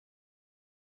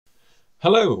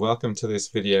Hello, welcome to this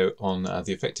video on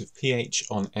the effect of pH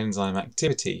on enzyme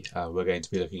activity. We're going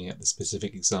to be looking at the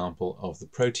specific example of the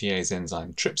protease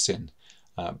enzyme trypsin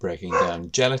breaking down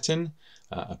gelatin,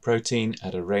 a protein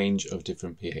at a range of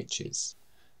different pHs.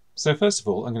 So first of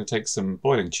all, I'm going to take some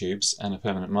boiling tubes and a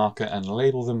permanent marker and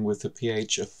label them with the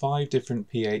pH of 5 different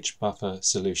pH buffer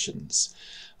solutions.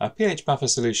 A pH buffer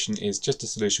solution is just a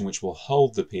solution which will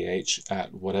hold the pH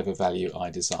at whatever value I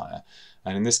desire.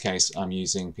 And in this case, I'm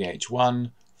using pH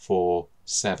 1, 4,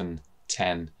 7,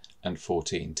 10 and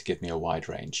 14 to give me a wide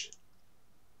range.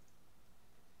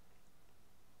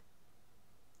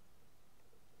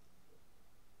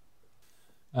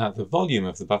 The volume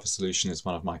of the buffer solution is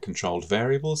one of my controlled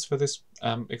variables for this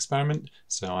experiment,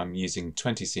 so I'm using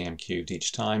 20 cm cubed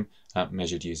each time,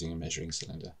 measured using a measuring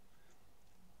cylinder.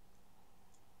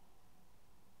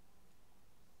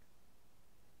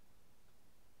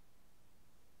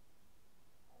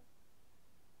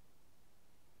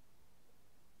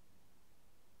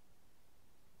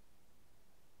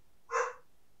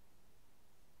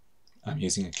 I'm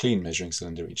using a clean measuring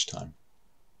cylinder each time.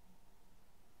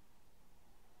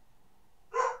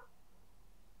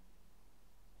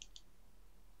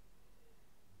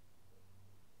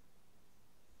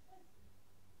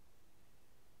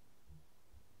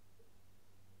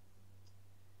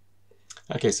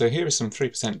 Okay, so here is some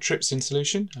 3% trypsin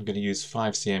solution. I'm going to use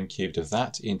 5 cm cubed of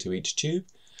that into each tube.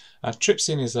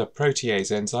 Trypsin is a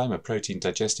protease enzyme, a protein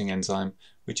digesting enzyme,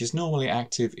 which is normally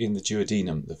active in the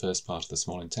duodenum, the first part of the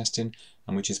small intestine,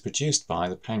 and which is produced by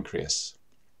the pancreas.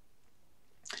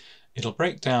 It'll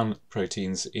break down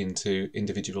proteins into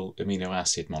individual amino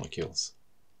acid molecules.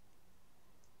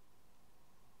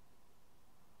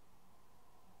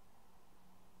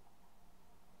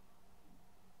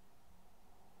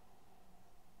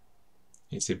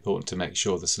 It's important to make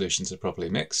sure the solutions are properly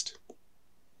mixed.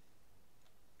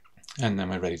 And then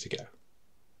we're ready to go.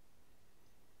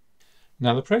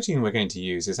 Now the protein we're going to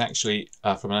use is actually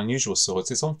from an unusual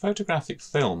source. It's on photographic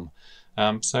film.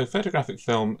 So photographic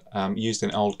film used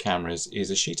in old cameras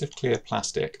is a sheet of clear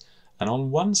plastic, and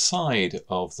on one side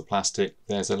of the plastic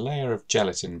there's a layer of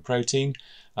gelatin protein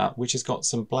which has got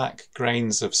some black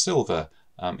grains of silver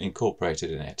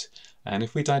incorporated in it. And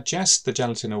if we digest the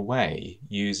gelatin away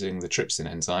using the trypsin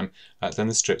enzyme, then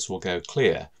the strips will go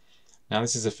clear. Now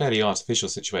this is a fairly artificial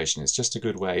situation. It's just a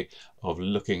good way of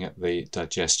looking at the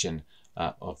digestion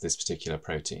of this particular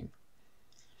protein.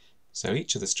 So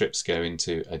each of the strips go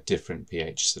into a different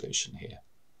pH solution here.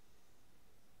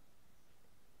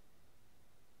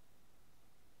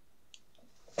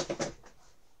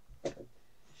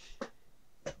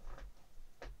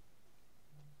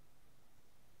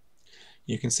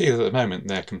 You can see that at the moment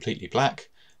they're completely black,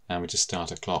 and we just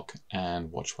start a clock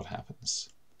and watch what happens.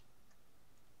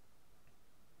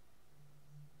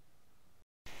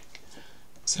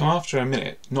 So after a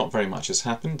minute, not very much has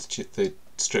happened. The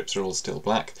strips are all still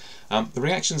black. The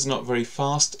reaction's not very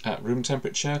fast at room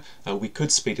temperature. We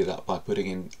could speed it up by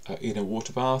putting in a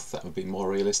water bath. That would be more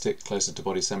realistic, closer to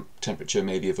body temperature,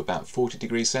 maybe of about 40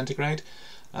 degrees centigrade.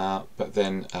 But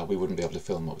then we wouldn't be able to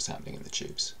film what was happening in the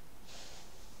tubes.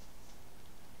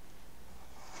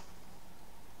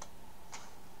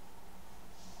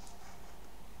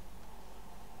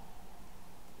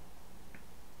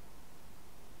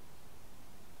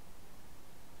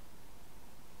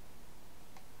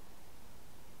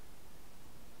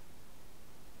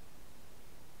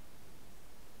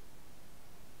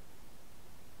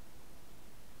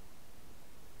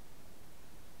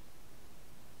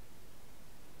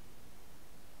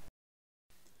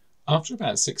 After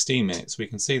about 16 minutes, we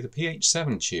can see the pH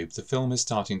 7 tube, the film is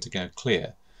starting to go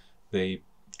clear. The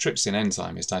trypsin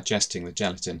enzyme is digesting the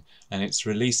gelatin and it's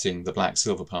releasing the black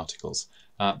silver particles.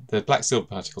 The black silver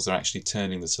particles are actually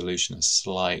turning the solution a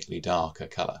slightly darker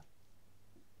colour.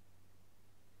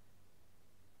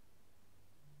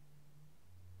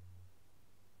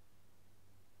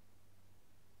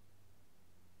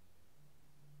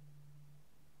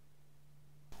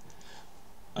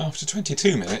 After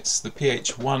 22 minutes, the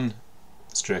pH 1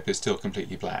 strip is still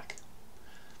completely black.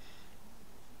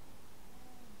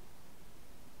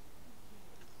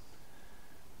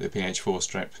 The pH 4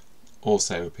 strip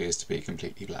also appears to be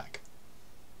completely black.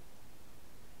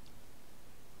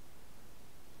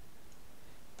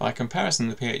 By comparison,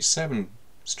 the pH 7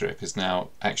 strip is now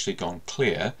actually gone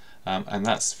clear, and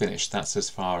that's finished. That's as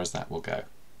far as that will go.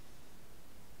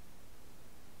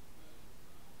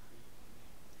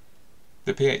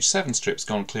 The pH 7 strip's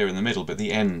gone clear in the middle, but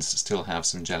the ends still have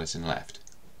some gelatin left.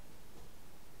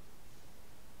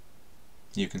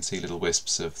 You can see little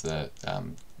wisps of the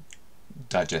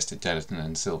digested gelatin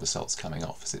and silver salts coming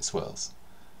off as it swirls.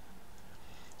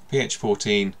 pH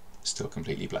 14 still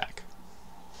completely black.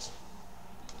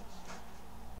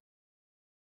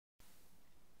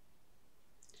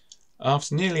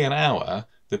 After nearly an hour,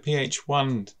 the pH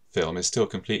 1 film is still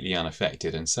completely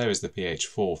unaffected, and so is the pH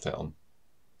 4 film.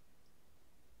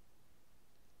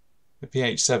 The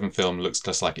pH 7 film looks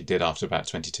just like it did after about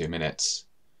 22 minutes.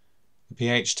 The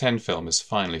pH 10 film has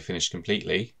finally finished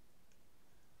completely,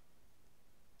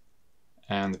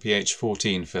 and the pH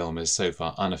 14 film is so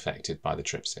far unaffected by the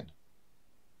trypsin.